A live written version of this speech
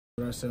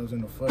ourselves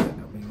in the foot.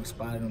 I mean, we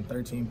spotted them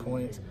 13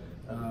 points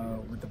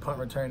with the punt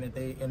return that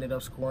they ended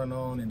up scoring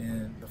on, and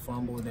then the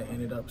fumble that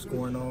ended up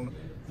scoring on.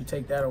 You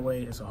take that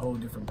away, it's a whole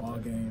different ball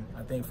game.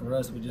 I think for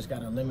us, we just got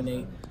to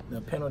eliminate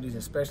the penalties,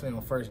 especially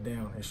on first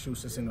down. It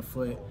shoots us in the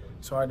foot.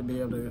 It's hard to be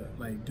able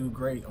to do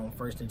great on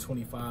 1st and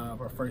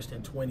 25 or 1st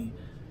and 20.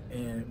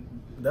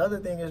 And the other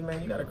thing is,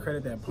 man, you got to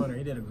credit that punter.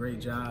 He did a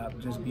great job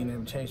just being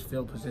able to change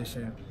field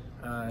position.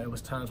 It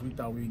was times we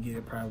thought we would get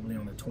it probably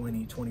on the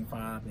 20,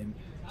 25, and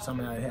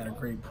somehow it had a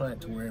great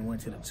punt to where it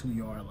went to the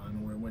 2-yard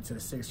line, or it went to the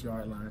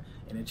 6-yard line,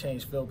 and it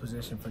changed field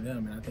position for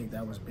them, and I think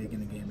that was big in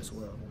the game as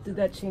well. Did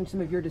that change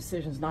some of your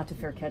decisions not to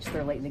fair catch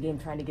there late in the game,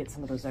 trying to get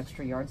some of those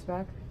extra yards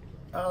back?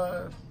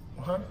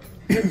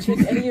 Did it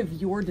change any of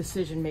your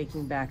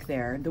decision-making back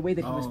there, the way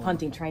that he was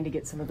punting, trying to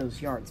get some of those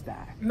yards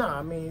back? No,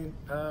 I mean,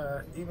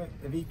 even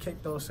if he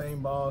kicked those same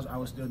balls, I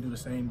would still do the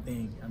same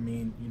thing. I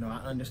mean, you know,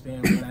 I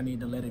understand when I need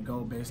to let it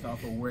go based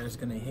off of where it's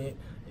going to hit.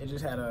 It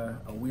just had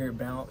a weird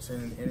bounce,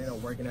 and it ended up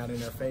working out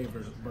in their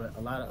favor. But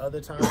a lot of other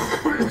times,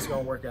 it's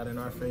going to work out in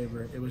our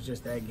favor. It was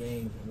just that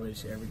game in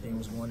which everything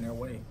was going their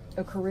way.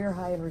 A career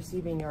high in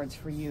receiving yards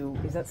for you,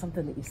 is that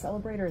something that you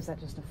celebrate, or is that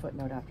just a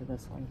footnote after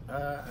this one?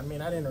 I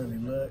mean, I didn't really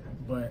look,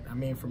 but I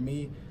mean, for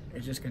me,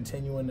 it's just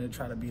continuing to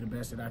try to be the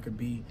best that I could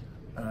be.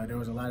 There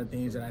was a lot of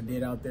things that I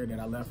did out there that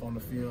I left on the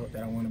field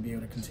that I want to be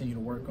able to continue to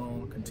work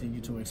on,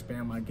 continue to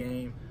expand my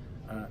game,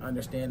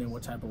 understanding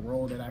what type of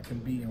role that I can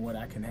be and what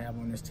I can have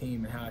on this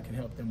team and how I can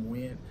help them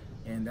win.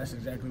 And that's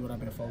exactly what I've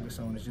been focused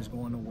on, is just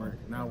going to work.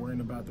 Not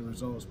worrying about the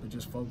results, but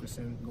just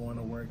focusing, going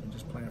to work, and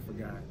just playing for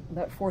God.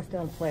 That 4th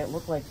down play, it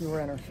looked like you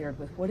were interfered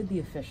with. What did the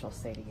official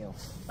say to you?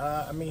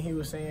 I mean, he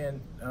was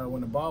saying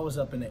when the ball was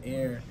up in the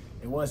air,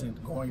 it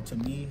wasn't going to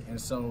me, and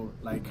so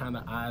kind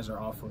of eyes are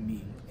off of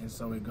me, and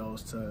so it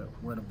goes to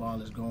where the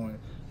ball is going,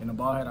 and the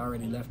ball had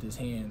already left his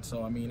hand.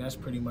 So I mean, that's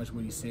pretty much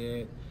what he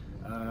said.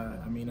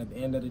 I mean, at the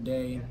end of the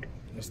day,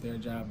 it's their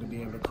job to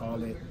be able to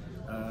call it.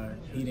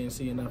 He didn't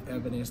see enough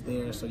evidence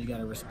there, so you got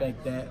to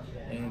respect that,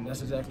 and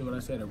that's exactly what I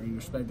said. We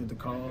respected the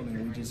call,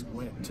 and we just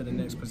went to the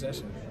next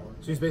possession.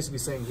 So he's basically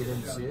saying he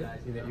didn't see it?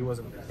 He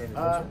wasn't paying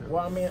attention?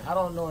 Well, I mean, I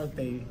don't know if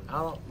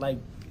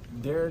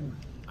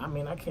I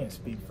mean, I can't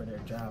speak for their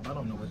job. I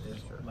don't know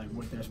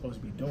what they're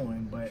supposed to be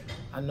doing, but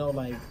I know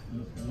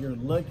you're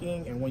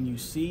looking, and when you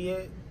see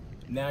it,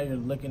 now you're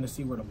looking to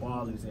see where the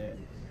ball is at.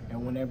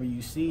 And whenever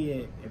you see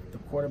it, if the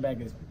quarterback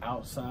is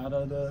outside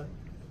of the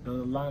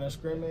line of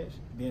scrimmage,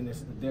 then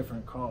it's a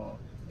different call.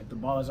 If the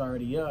ball is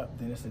already up,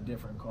 then it's a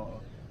different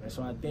call. And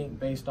so I think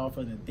based off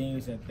of the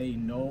things that they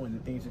know and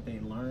the things that they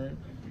learn,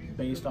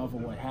 based off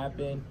of what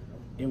happened,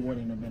 it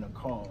wouldn't have been a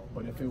call.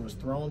 But if it was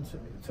thrown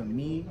to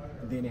me,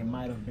 then it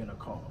might have been a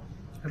call.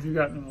 Have you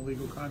gotten an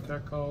illegal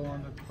contact call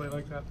on a play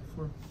like that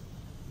before?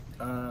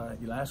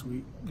 Last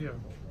week. Yeah.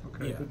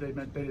 Okay. Yeah.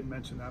 But they didn't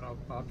mention that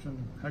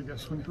option, I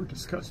guess, when they were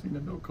discussing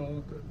the no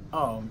call.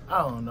 I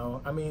don't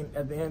know. I mean,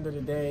 at the end of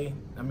the day,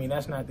 I mean,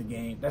 that's not the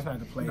game. That's not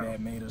the play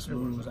that made us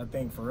lose. I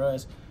think for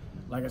us,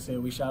 like I said,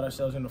 we shot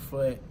ourselves in the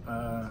foot.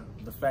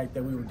 The fact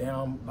that we were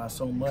down by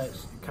so much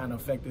kind of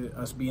affected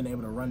us being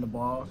able to run the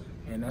ball,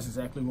 and that's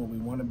exactly what we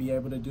want to be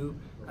able to do.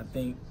 I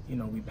think, you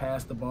know, we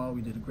passed the ball.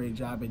 We did a great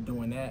job at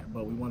doing that,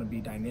 but we want to be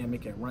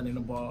dynamic at running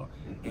the ball.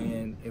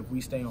 And if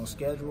we stay on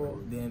schedule,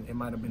 then it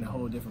might have been a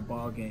whole different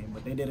ball game.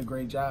 But they did a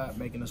great job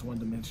making us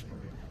one-dimensional.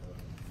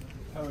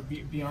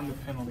 Beyond the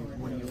penalty,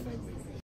 what do you think